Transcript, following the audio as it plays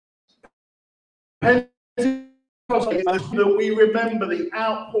that we remember the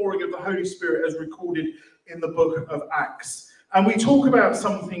outpouring of the Holy Spirit as recorded in the book of Acts. And we talk about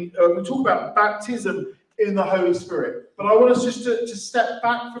we talk about baptism in the Holy Spirit. But I want us just to step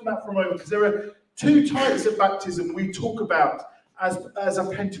back from that for a moment, because there are two types of baptism we talk about as a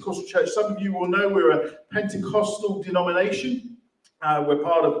Pentecostal church. Some of you will know we're a Pentecostal denomination. We're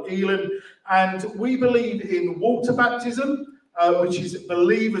part of Elam, and we believe in water baptism, which is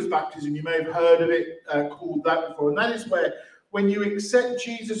believer's baptism. You may have heard of it called that before. And that is where, when you accept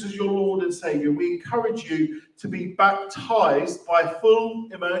Jesus as your Lord and Saviour, we encourage you to be baptized by full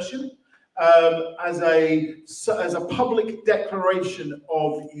immersion as a public declaration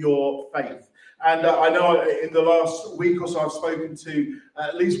of your faith. And I know in the last week or so I've spoken to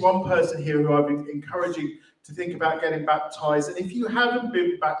at least one person here who I've been encouraging to think about getting baptized. And if you haven't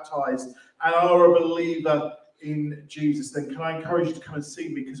been baptized and are a believer in Jesus, then can I encourage you to come and see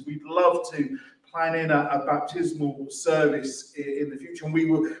me, because we'd love to plan in a baptismal service in the future. And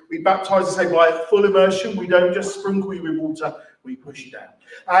we baptize, I say, by full immersion. We don't just sprinkle you with water, we push you down.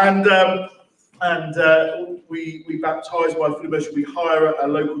 And we baptize by full immersion. We hire a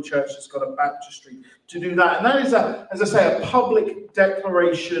local church that's got a baptistry to do that. And that is, as I say, a public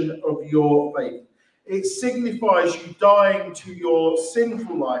declaration of your faith. It signifies you dying to your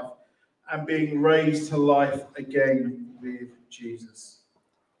sinful life and being raised to life again with Jesus.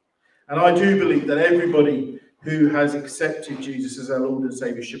 And I do believe that everybody who has accepted Jesus as our Lord and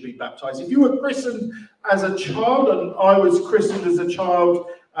Saviour should be baptized. If you were christened as a child, and I was christened as a child,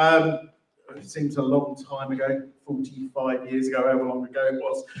 it seems a long time ago, 45 years ago, however long ago it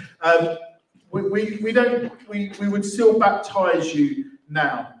was, we would still baptize you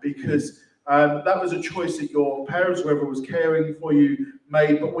now, because that was a choice that your parents, whoever was caring for you,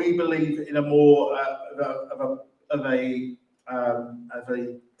 made. But we believe in a more of a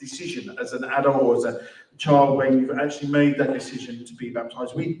decision as an adult or as a child, where you've actually made that decision to be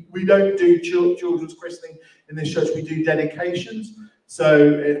baptized. We don't do children's christening in this church. We do dedications. So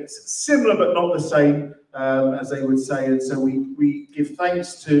it's similar but not the same, as they would say. And so we give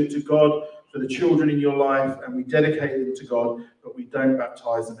thanks to God for the children in your life, and we dedicate them to God, but we don't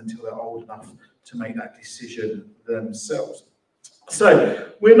baptize them until they're old enough to make that decision themselves. So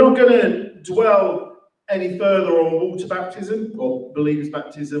we're not going to dwell any further on water baptism or believer's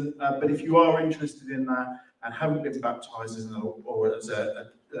baptism, but if you are interested in that and haven't been baptized as a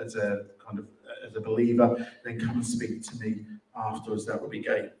believer, then come and speak to me afterwards. That would be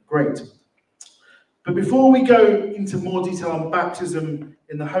great. But before we go into more detail on baptism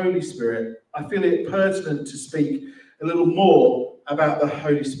in the Holy Spirit, I feel it pertinent to speak a little more about the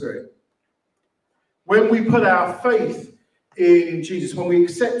Holy Spirit. When we put our faith in Jesus, when we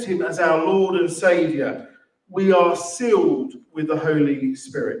accept him as our Lord and Saviour, we are sealed with the Holy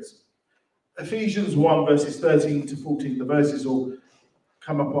Spirit. Ephesians 1 verses 13 to 14, the verses all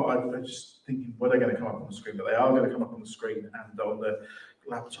come up. I'm just thinking, well, they're going to come up on the screen, but they are going to come up on the screen and on the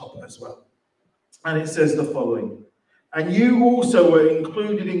laptop as well. And it says the following: "And you also were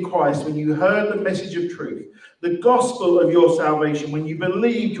included in Christ when you heard the message of truth, the gospel of your salvation. When you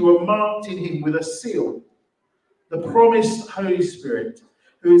believed, you were marked in him with a seal, the promised Holy Spirit,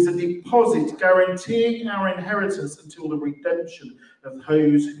 who is a deposit guaranteeing our inheritance until the redemption of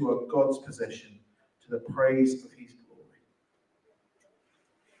those who are God's possession, to the praise of his glory."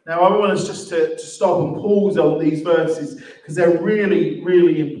 Now, I want us just to stop and pause on these verses, because they're really,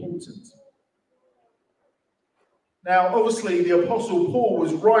 really important. Now, obviously, the Apostle Paul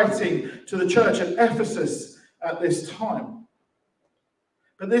was writing to the church at Ephesus at this time.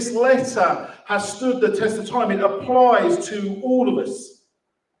 But this letter has stood the test of time. It applies to all of us.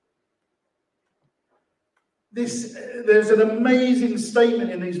 There's an amazing statement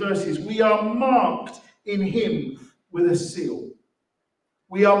in these verses. We are marked in him with a seal.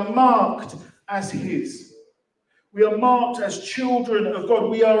 We are marked as his. We are marked as children of God.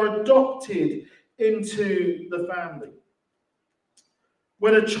 We are adopted into the family.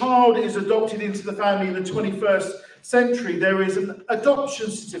 When a child is adopted into the family in the 21st century, there is an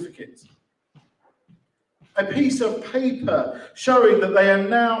adoption certificate, a piece of paper showing that they are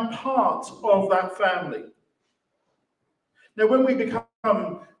now part of that family. Now, when we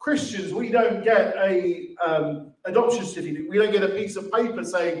become Christians, we don't get a adoption certificate. We don't get a piece of paper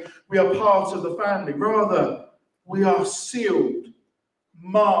saying we are part of the family. Rather, we are sealed,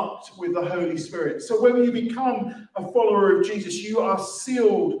 marked with the Holy Spirit. So when you become a follower of Jesus, you are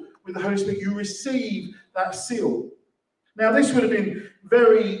sealed with the Holy Spirit. You receive that seal. Now, this would have been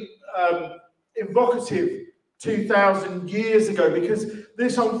very evocative 2,000 years ago, because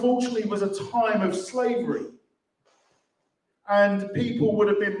this unfortunately was a time of slavery. and people would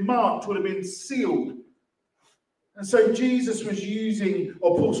have been marked, would have been sealed. And so Jesus was using,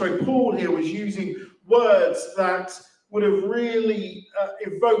 Paul here was using words that would have really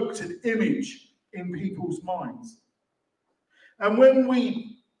evoked an image in people's minds. And when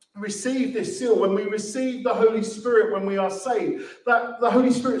we receive this seal, when we receive the Holy Spirit, when we are saved, that the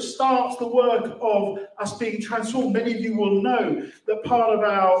Holy Spirit starts the work of us being transformed. Many of you will know that part of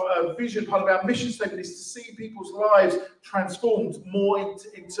our vision, part of our mission statement is to see people's lives transformed more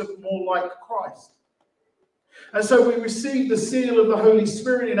into more like Christ. And so we receive the seal of the Holy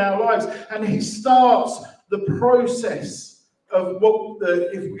Spirit in our lives, and he starts the process of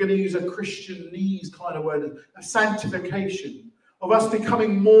if we're going to use a Christianese kind of word, a sanctification, of us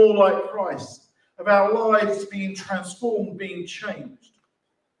becoming more like Christ, of our lives being transformed, being changed.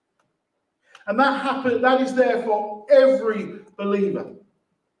 And that is there for every believer.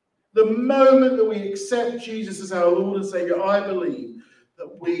 The moment that we accept Jesus as our Lord and Savior, I believe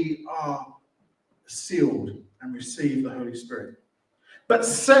that we are sealed and receive the Holy Spirit. But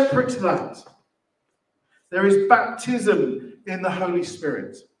separate to that, there is baptism in the Holy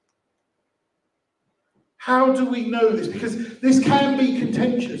Spirit. How do we know this? Because this can be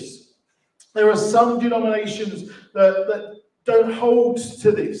contentious. There are some denominations that don't hold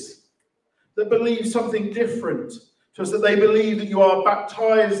to this, that believe something different to us, that they believe that you are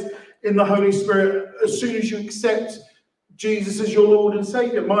baptized in the Holy Spirit as soon as you accept Jesus as your Lord and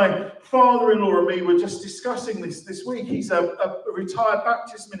Savior. My father-in-law and me were just discussing this week. He's a retired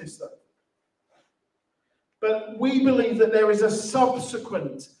Baptist minister. But we believe that there is a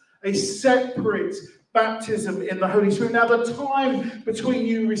separate baptism in the Holy Spirit. Now, the time between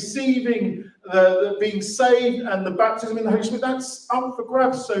you receiving being saved and the baptism in the Holy Spirit, that's up for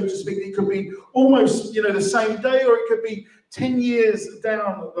grabs, so to speak. It could be almost, the same day, or it could be 10 years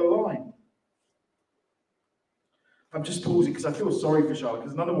down the line. I'm just pausing because I feel sorry for Charlotte,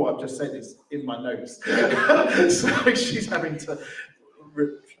 because none of what I've just said is in my notes. So she's having to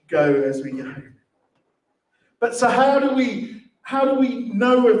go as we go. But so how do we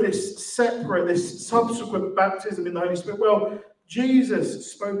know of this subsequent baptism in the Holy Spirit? Well,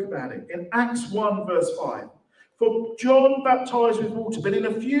 Jesus spoke about it in Acts 1 verse 5. For John baptized with water, but in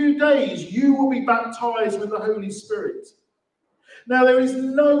a few days you will be baptized with the Holy Spirit. Now, there is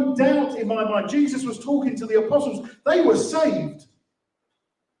no doubt in my mind, Jesus was talking to the apostles. They were saved.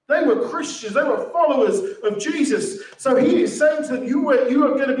 They were Christians. They were followers of Jesus. So he is saying to them, you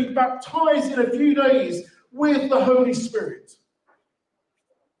are going to be baptized in a few days with the Holy Spirit.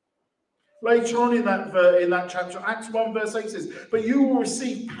 Later on in that chapter, Acts 1 verse 8 says, but you will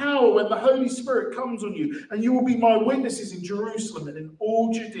receive power when the Holy Spirit comes on you, and you will be my witnesses in Jerusalem and in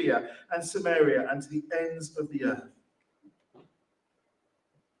all Judea and Samaria and to the ends of the earth.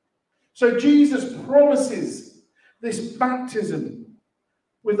 So Jesus promises this baptism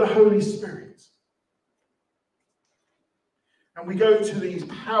with the Holy Spirit. And we go to these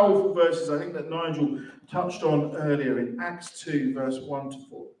powerful verses, I think that Nigel touched on earlier, in Acts 2, verse 1 to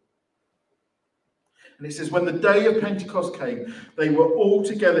 4. And it says, when the day of Pentecost came, they were all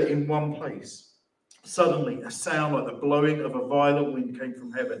together in one place. Suddenly, a sound like the blowing of a violent wind came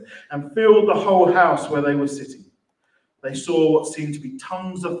from heaven and filled the whole house where they were sitting. They saw what seemed to be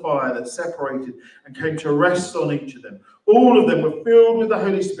tongues of fire that separated and came to rest on each of them. All of them were filled with the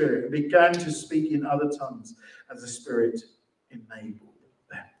Holy Spirit and began to speak in other tongues as the Spirit enabled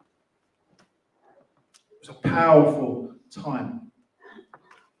them. It was a powerful time.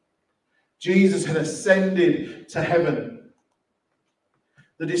 Jesus had ascended to heaven.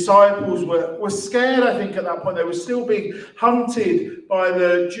 The disciples were scared, I think, at that point. They were still being hunted by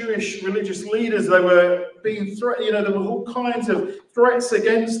the Jewish religious leaders. They were being threatened. There were all kinds of threats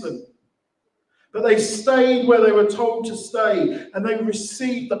against them. But they stayed where they were told to stay, and they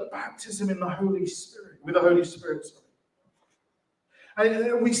received the baptism in the Holy Spirit, with the Holy Spirit.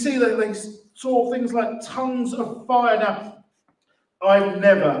 And we see that they saw things like tongues of fire. Now, I've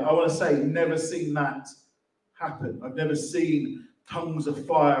never seen that happen. I've never seen tongues of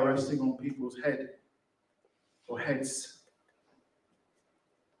fire resting on people's heads.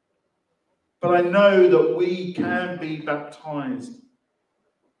 But I know that we can be baptized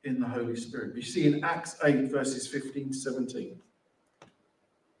in the Holy Spirit. You see in Acts 8, verses 15 to 17.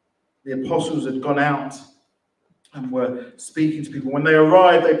 The apostles had gone out and were speaking to people. When they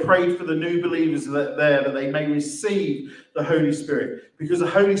arrived, they prayed for the new believers there that they may receive the Holy Spirit, because the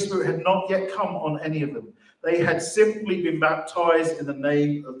Holy Spirit had not yet come on any of them. They had simply been baptized in the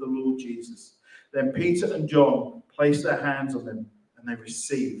name of the Lord Jesus. Then Peter and John placed their hands on them, and they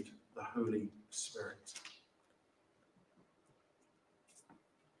received the Holy Spirit.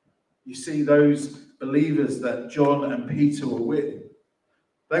 You see, those believers that John and Peter were with.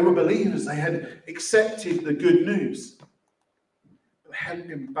 They were believers. They had accepted the good news. But they hadn't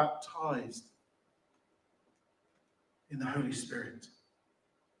been baptized in the Holy Spirit.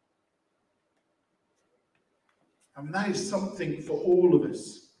 And that is something for all of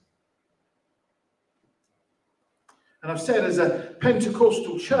us. And I've said, as a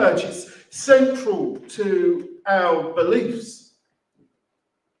Pentecostal church, it's central to our beliefs.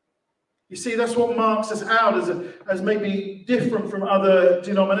 You see, that's what marks us out as maybe different from other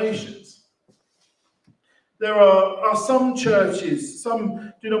denominations. There are some churches,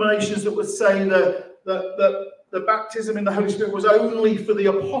 some denominations that would say that the baptism in the Holy Spirit was only for the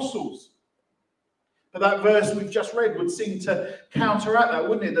apostles. But that verse we've just read would seem to counteract that,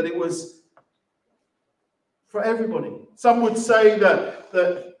 wouldn't it? That it was for everybody. Some would say that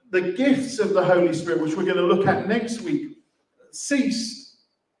the gifts of the Holy Spirit, which we're going to look at next week, ceased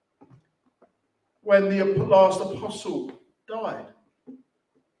when the last apostle died.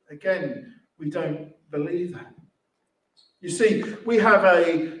 Again, we don't believe that. You see, we have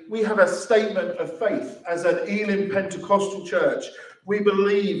a statement of faith as an Elim Pentecostal church. We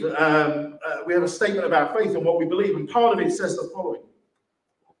believe, we have a statement of our faith and what we believe, and part of it says the following.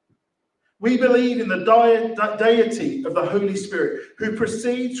 We believe in the deity of the Holy Spirit, who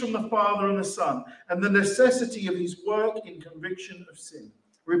proceeds from the Father and the Son, and the necessity of his work in conviction of sin,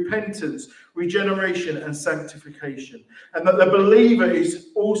 repentance, regeneration, and sanctification, and that the believer is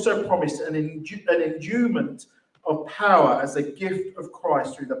also promised an endowment of power as a gift of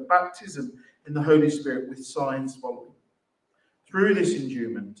Christ through the baptism in the Holy Spirit with signs following. Through this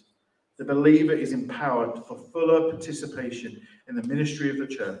endowment, the believer is empowered for fuller participation in the ministry of the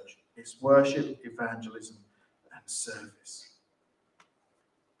church, its worship, evangelism, and service.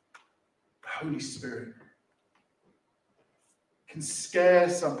 The Holy Spirit can scare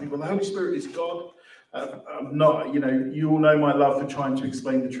some people. The Holy Spirit is God. I'm not, you all know my love for trying to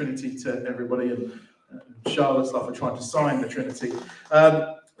explain the Trinity to everybody, and Charlotte's love for trying to sign the Trinity.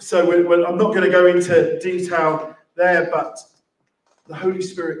 So I'm not going to go into detail there, but the Holy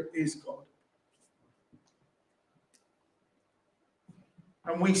Spirit is God.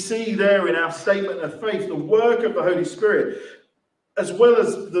 And we see there in our statement of faith the work of the Holy Spirit, as well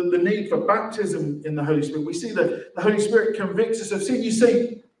as the need for baptism in the Holy Spirit. We see that the Holy Spirit convicts us of sin. You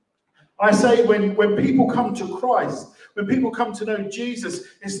see, I say when people come to Christ, when people come to know Jesus,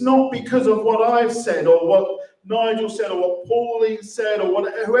 it's not because of what I've said or what Nigel said or what Pauline said or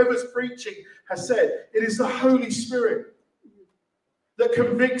what whoever's preaching has said. It is the Holy Spirit that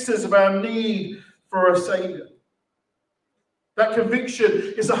convicts us of our need for a Saviour. That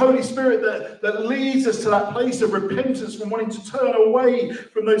conviction is the Holy Spirit that leads us to that place of repentance from wanting to turn away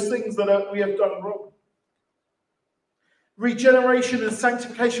from those things that we have done wrong. Regeneration and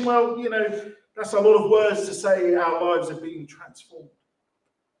sanctification, well, that's a lot of words to say our lives are being transformed.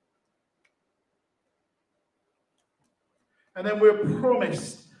 And then we're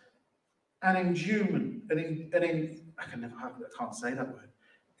promised an endowment, I can't say that word.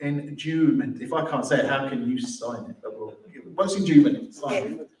 Endowment. If I can't say it, how can you sign it? What's endowment?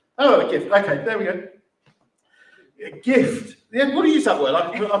 Sign it. Oh, a gift. Okay, there we go. A gift. Yeah, what do you use that word?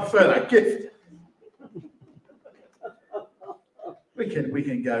 I prefer that. Gift. We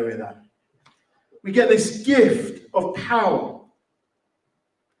can go with that. We get this gift of power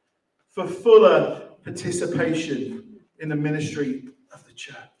for fuller participation in the ministry of the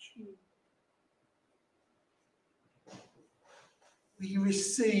church. We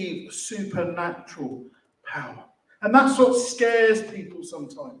receive supernatural power. And that's what scares people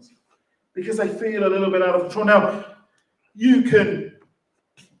sometimes, because they feel a little bit out of control. Now,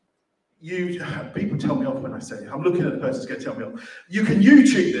 people tell me off when I say it. I'm looking at the person who's going to tell me off. You can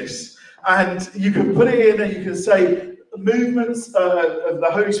YouTube this, and you can put it in, and you can say movements of the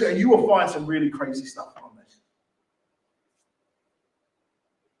Holy Spirit, and you will find some really crazy stuff on this.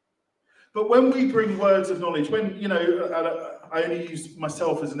 But when we bring words of knowledge, I only use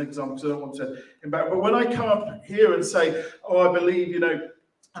myself as an example because I don't want to embarrass. But when I come up here and say, I believe,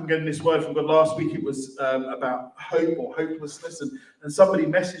 I'm getting this word from God. Last week it was about hope or hopelessness. And somebody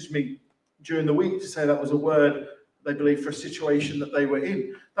messaged me during the week to say that was a word they believe for a situation that they were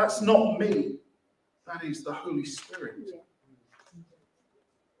in. That's not me. That is the Holy Spirit.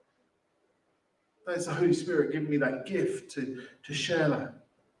 That's the Holy Spirit giving me that gift to share that.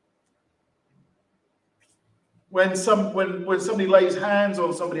 When somebody lays hands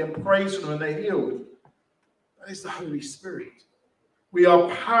on somebody and prays for them and they're healed, that is the Holy Spirit. We are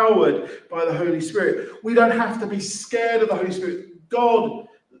powered by the Holy Spirit. We don't have to be scared of the Holy Spirit. God,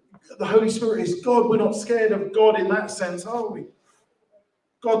 the Holy Spirit is God. We're not scared of God in that sense, are we?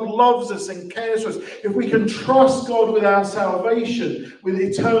 God loves us and cares for us. If we can trust God with our salvation, with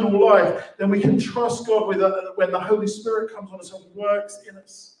eternal life, then we can trust God with when the Holy Spirit comes on us and works in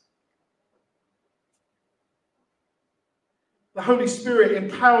us. The Holy Spirit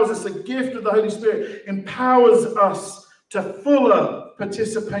empowers us. The gift of the Holy Spirit empowers us to fuller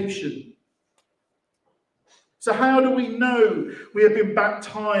participation. So how do we know we have been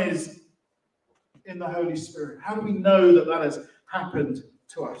baptized in the Holy Spirit? How do we know that that has happened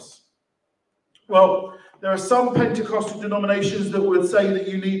to us? Well, there are some Pentecostal denominations that would say that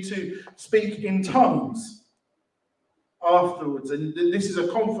you need to speak in tongues afterwards, and this is a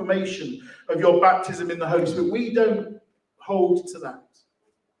confirmation of your baptism in the Holy Spirit. We don't hold to that.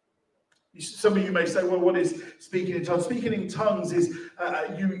 Some of you may say, well, what is speaking in tongues? Speaking in tongues is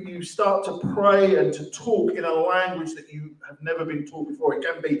you start to pray and to talk in a language that you have never been taught before. It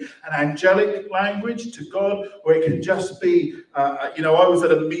can be an angelic language to God, or it can just be, I was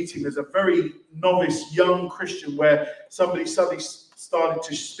at a meeting as a very novice young Christian where somebody suddenly started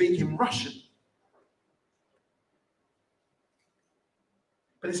to speak in Russian.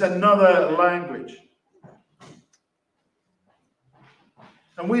 But it's another language.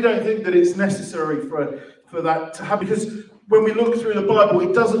 And we don't think that it's necessary for that to happen, because when we look through the Bible,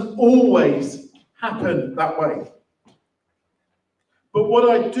 it doesn't always happen that way. But what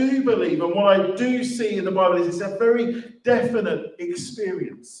I do believe and what I do see in the Bible is it's a very definite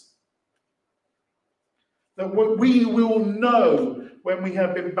experience. That we will know when we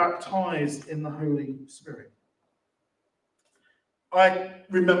have been baptized in the Holy Spirit. I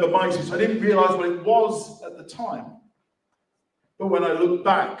remember my experience. I didn't realize what it was at the time. But when I look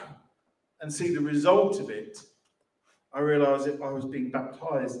back and see the result of it, I realised that I was being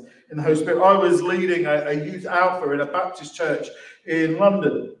baptised in the Holy Spirit. I was leading a youth alpha in a Baptist church in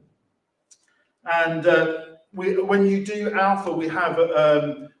London. And when you do alpha, we have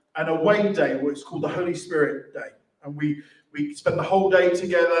an away day, it's called the Holy Spirit Day. And we spend the whole day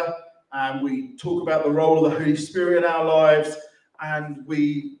together, and we talk about the role of the Holy Spirit in our lives, and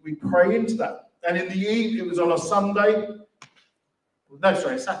we pray into that. And in the evening, it was on a Sunday. No,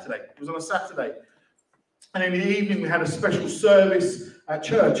 sorry, Saturday. It was on a Saturday. And in the evening, we had a special service at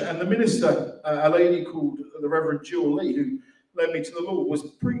church. And the minister, a lady called the Reverend Jill Lee, who led me to the Lord, was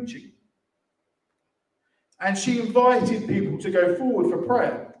preaching. And she invited people to go forward for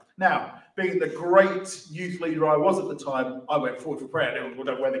prayer. Now, being the great youth leader I was at the time, I went forward for prayer. I don't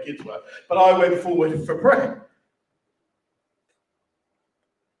know where the kids were. But I went forward for prayer.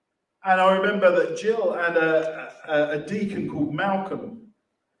 And I remember that Jill and a deacon called Malcolm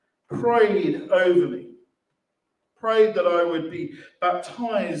prayed over me, prayed that I would be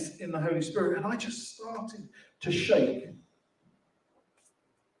baptized in the Holy Spirit, and I just started to shake.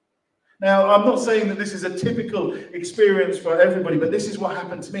 Now, I'm not saying that this is a typical experience for everybody, but this is what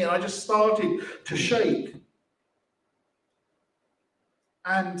happened to me, and I just started to shake.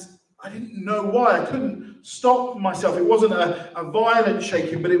 And I didn't know why. I couldn't stop myself. It wasn't a violent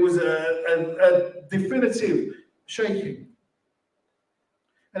shaking, but it was a definitive shaking.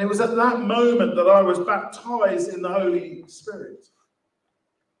 And it was at that moment that I was baptized in the Holy Spirit.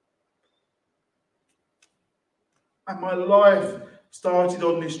 And my life started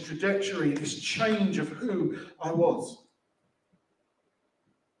on this trajectory, this change of who I was.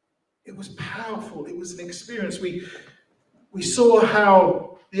 It was powerful. It was an experience. We saw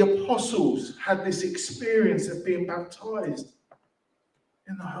how the apostles had this experience of being baptized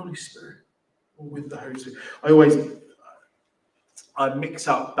in the Holy Spirit, or with the Holy Spirit. I mix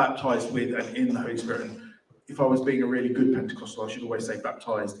up baptized with and in the Holy Spirit. And if I was being a really good Pentecostal, I should always say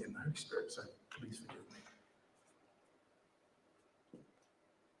baptized in the Holy Spirit. So please forgive me.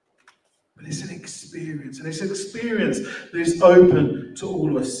 But it's an experience, and it's an experience that is open to all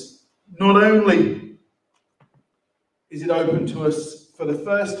of us. Not only is it open to us for the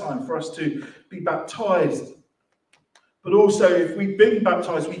first time, for us to be baptized, but also if we've been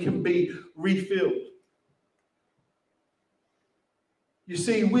baptized, we can be refilled. You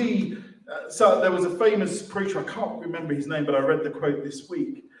see, so there was a famous preacher, I can't remember his name, but I read the quote this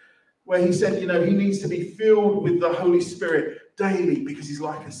week, where he said, he needs to be filled with the Holy Spirit daily because he's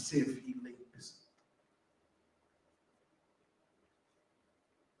like a sieve, he leaks.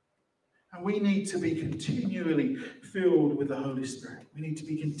 And we need to be continually filled with the Holy Spirit. We need to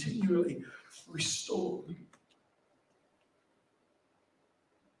be continually restored.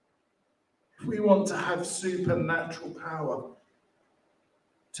 If we want to have supernatural power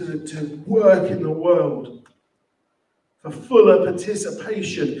to work in the world, for fuller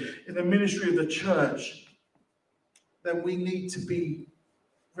participation in the ministry of the church, then we need to be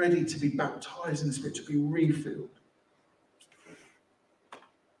ready to be baptized in the Spirit, to be refilled.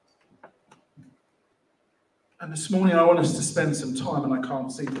 And this morning I want us to spend some time, and I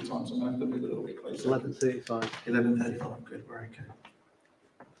can't see the time, so I'm going to have to move a little bit closer. 11:35. 11:35, good, very good.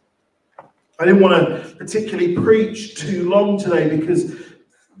 I didn't want to particularly preach too long today because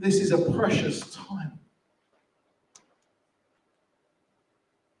this is a precious time.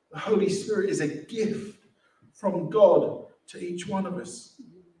 The Holy Spirit is a gift from God to each one of us.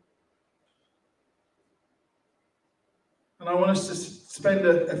 And I want us to spend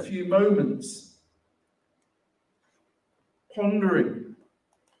a few moments pondering,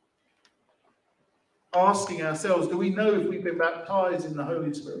 asking ourselves, do we know if we've been baptized in the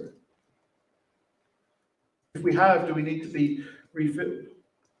Holy Spirit? If we have, do we need to be refilled?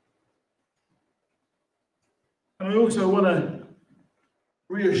 And I also want to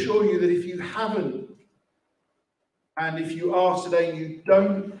reassure you that if you haven't, and if you ask today and you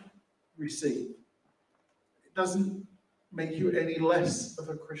don't receive, it doesn't make you any less of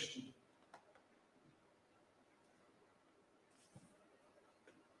a Christian.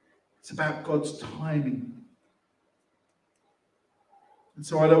 It's about God's timing. And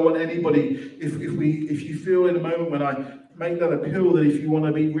so I don't want anybody, if you feel in a moment when I make that appeal that if you want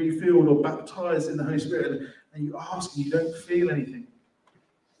to be refilled or baptized in the Holy Spirit and you ask and you don't feel anything,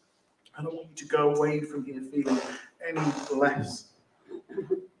 I don't want you to go away from here feeling any less.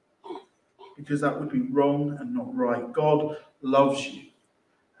 Because that would be wrong and not right. God loves you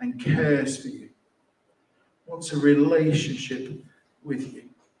and cares for you. Wants a relationship with you.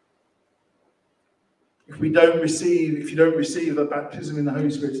 If you don't receive the baptism in the Holy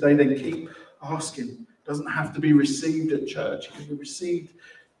Spirit today, then keep asking. It doesn't have to be received at church. It can be received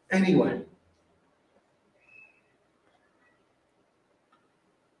anyway.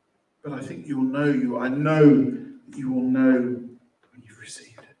 But I think I know that you will know when you've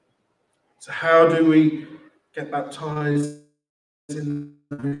received it. So how do we get baptized in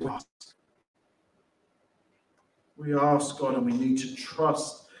the Holy Spirit? We ask God and we need to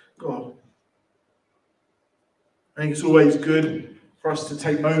trust God. I think it's always good for us to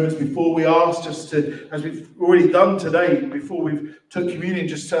take moments before we ask, just to, as we've already done today, before we've took communion,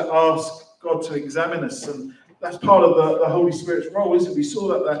 just to ask God to examine us. And that's part of the Holy Spirit's role, isn't it? We saw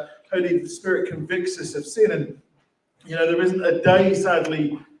that the Holy Spirit convicts us of sin. And, there isn't a day,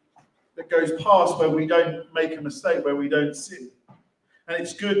 sadly, that goes past where we don't make a mistake, where we don't sin. And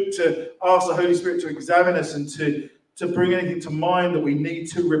it's good to ask the Holy Spirit to examine us and to bring anything to mind that we need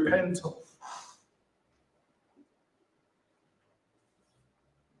to repent of.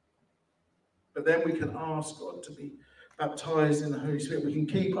 But then we can ask God to be baptized in the Holy Spirit. We can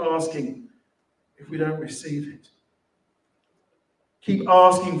keep asking if we don't receive it. Keep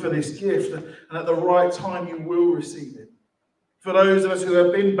asking for this gift, and at the right time you will receive it. For those of us who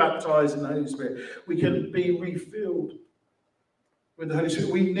have been baptized in the Holy Spirit, we can be refilled with the Holy Spirit.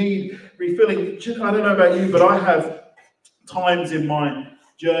 We need refilling. I don't know about you, but I have times in my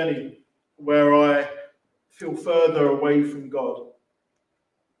journey where I feel further away from God,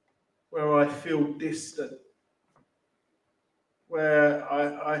 where I feel distant, where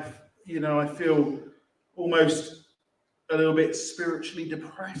I feel almost a little bit spiritually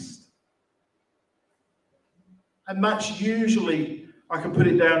depressed. And that's usually, I can put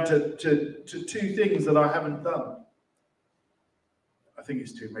it down to two things that I haven't done. I think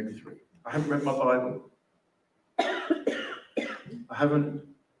it's two, maybe three. I haven't read my Bible. I haven't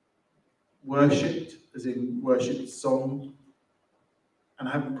worshipped, as in worshipped song, and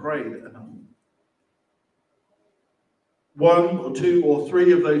I haven't prayed enough. One or two or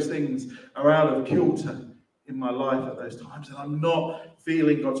three of those things are out of kilter in my life at those times, and I'm not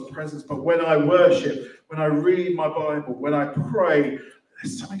feeling God's presence. But when I worship, when I read my Bible, when I pray,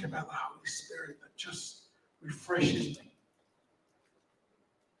 there's something about the Holy Spirit that just refreshes me.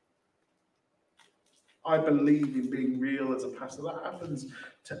 I believe in being real as a pastor. That happens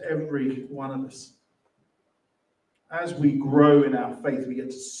to every one of us. As we grow in our faith, we get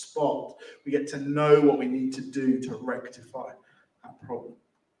to spot, we get to know what we need to do to rectify that problem.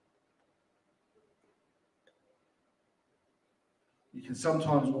 You can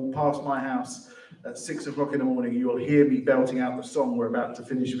sometimes walk past my house at 6 o'clock in the morning. You'll hear me belting out the song we're about to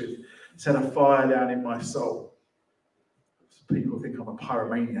finish with. Set a fire down in my soul. People think I'm a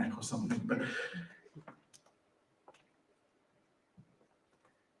pyromaniac or something, but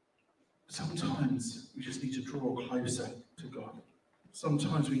sometimes we just need to draw closer to God.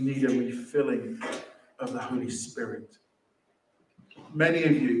 Sometimes we need a refilling of the Holy Spirit. Many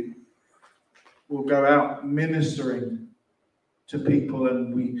of you will go out ministering to people,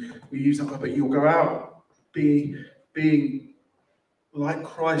 and we use that word, but you'll go out being like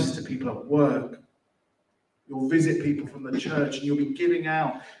Christ to people at work. You'll visit people from the church, and you'll be giving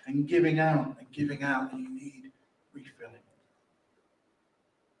out and giving out and giving out, and you need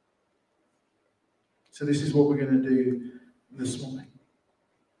So this is what we're going to do this morning.